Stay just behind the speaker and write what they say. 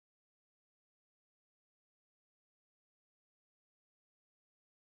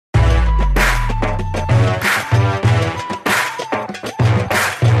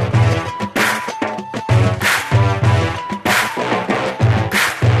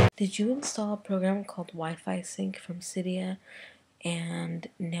Did you install a program called Wi-Fi Sync from Cydia and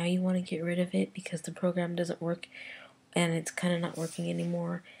now you want to get rid of it because the program doesn't work and it's kind of not working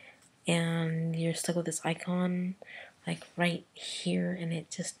anymore and you're stuck with this icon like right here and it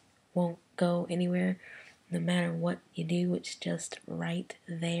just won't go anywhere no matter what you do, it's just right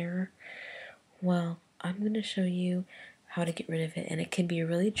there? Well, I'm going to show you how to get rid of it, and it can be a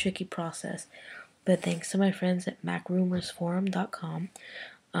really tricky process, but thanks to my friends at macrumorsforum.com,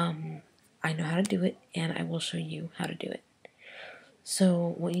 I know how to do it, and I will show you how to do it.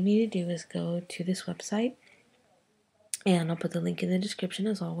 So what you need to do is go to this website, and I'll put the link in the description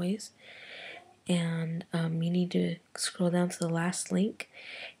as always, and you need to scroll down to the last link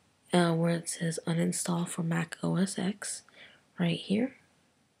where it says uninstall for Mac OS X right here.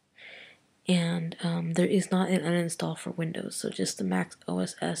 And there is not an uninstall for Windows, so just the Mac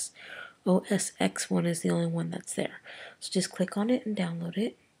OS X one is the only one that's there. So just click on it and download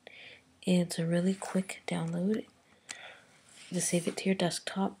it. And it's a really quick download. Just save it to your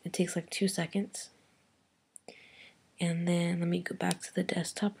desktop. It takes like 2 seconds. And then let me go back to the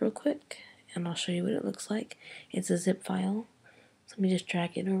desktop real quick, and I'll show you what it looks like. It's a zip file. So let me just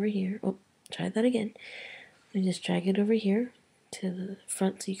drag it over here. Oh, try that again. Let me just drag it over here to the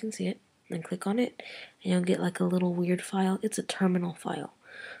front so you can see it. Then click on it, and you'll get like a little weird file. It's a terminal file.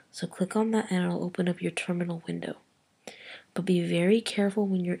 So click on that, and it'll open up your terminal window. But be very careful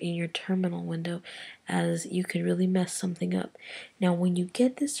when you're in your terminal window, as you could really mess something up. Now, when you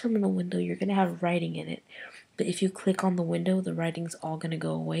get this terminal window, you're going to have writing in it. But if you click on the window, the writing's all going to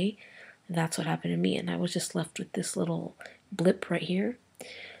go away. That's what happened to me, and I was just left with this little blip right here.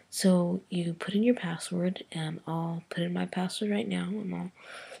 So you put in your password, and I'll put in my password right now, and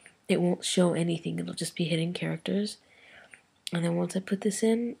it won't show anything. It'll just be hidden characters. And then once I put this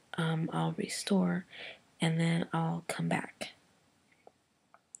in, I'll restore, and then I'll come back.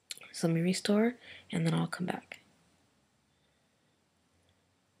 So let me restore, and then I'll come back.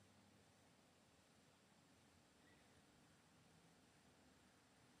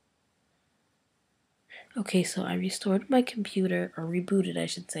 Okay, so I restored my computer, or rebooted I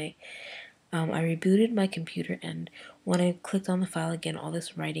should say. I rebooted my computer, and when I clicked on the file again, all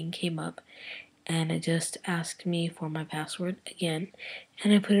this writing came up, and it just asked me for my password again,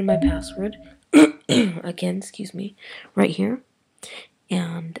 and I put in my password again, excuse me, right here,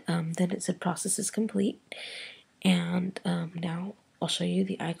 and then it said process is complete, and now I'll show you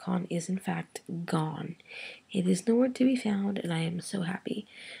the icon is in fact gone. It is nowhere to be found, and I am so happy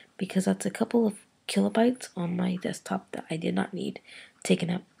because that's a couple of kilobytes on my desktop that I did not need, taken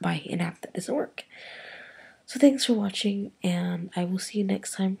up by an app that doesn't work. So thanks for watching, and I will see you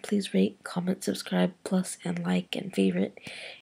next time. Please rate, comment, subscribe, plus, and like, and favorite.